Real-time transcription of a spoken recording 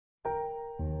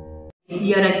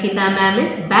Your Ankita ma'am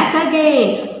is back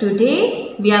again.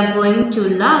 Today we are going to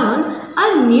learn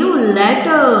a new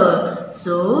letter.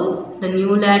 So the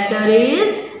new letter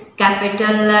is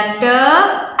capital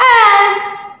letter S.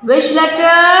 Which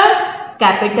letter?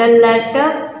 Capital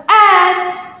letter S.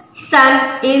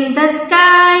 Sun in the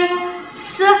sky.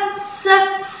 S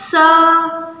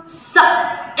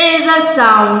is a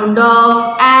sound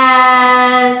of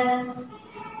S.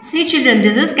 See children,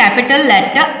 this is capital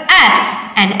letter S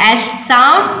and S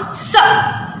sound S.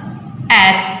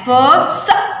 S for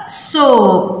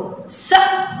soap,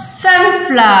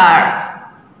 sunflower.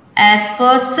 S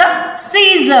for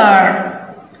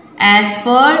Caesar. S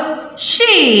for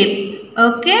sheep.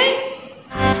 Okay.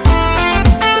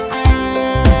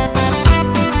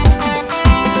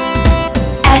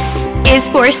 S is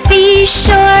for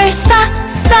seashore,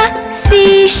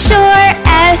 seashore.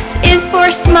 S is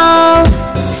for small,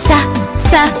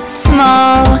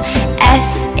 small.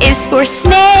 S is for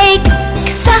snake,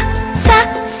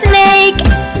 snake.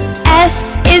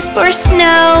 S is for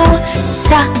snow,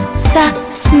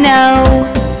 snow.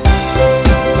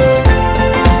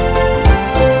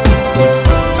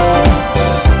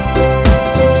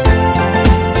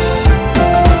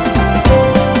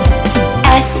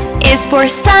 S is for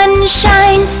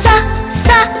sunshine,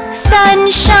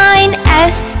 sunshine.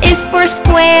 S is for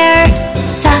square,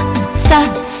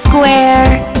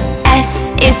 square. S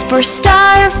is for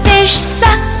starfish,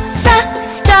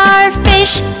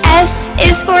 starfish. S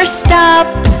is for stop,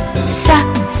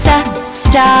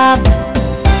 stop.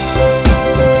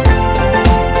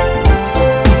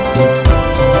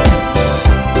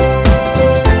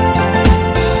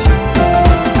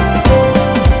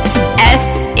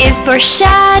 S is for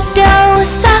shadow,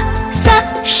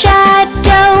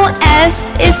 shadow.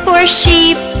 S is for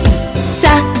sheep,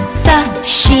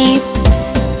 sheep.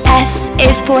 S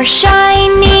is for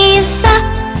shiny,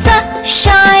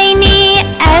 shiny.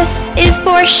 S is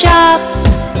for shop,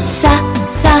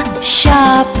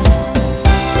 shop.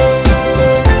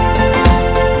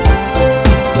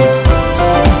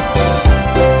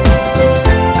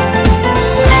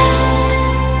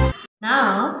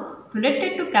 Now,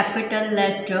 related to capital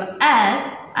letter S,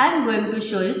 I am going to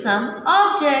show you some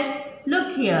objects.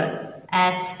 Look here.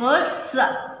 S for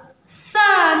sun,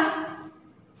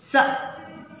 star.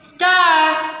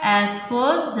 S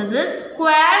for, this is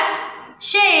square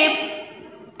shape.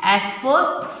 S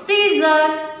for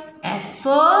Caesar. S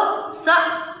for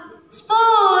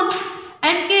spoon.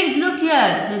 And kids, look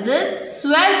here. This is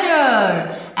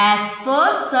sweater. S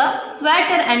for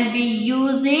sweater, and we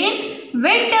use in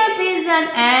winter season.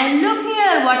 And look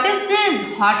here, what is this?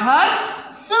 Hot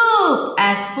soup.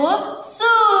 S for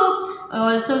soup.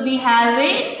 Also we have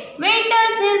in winter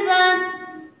season.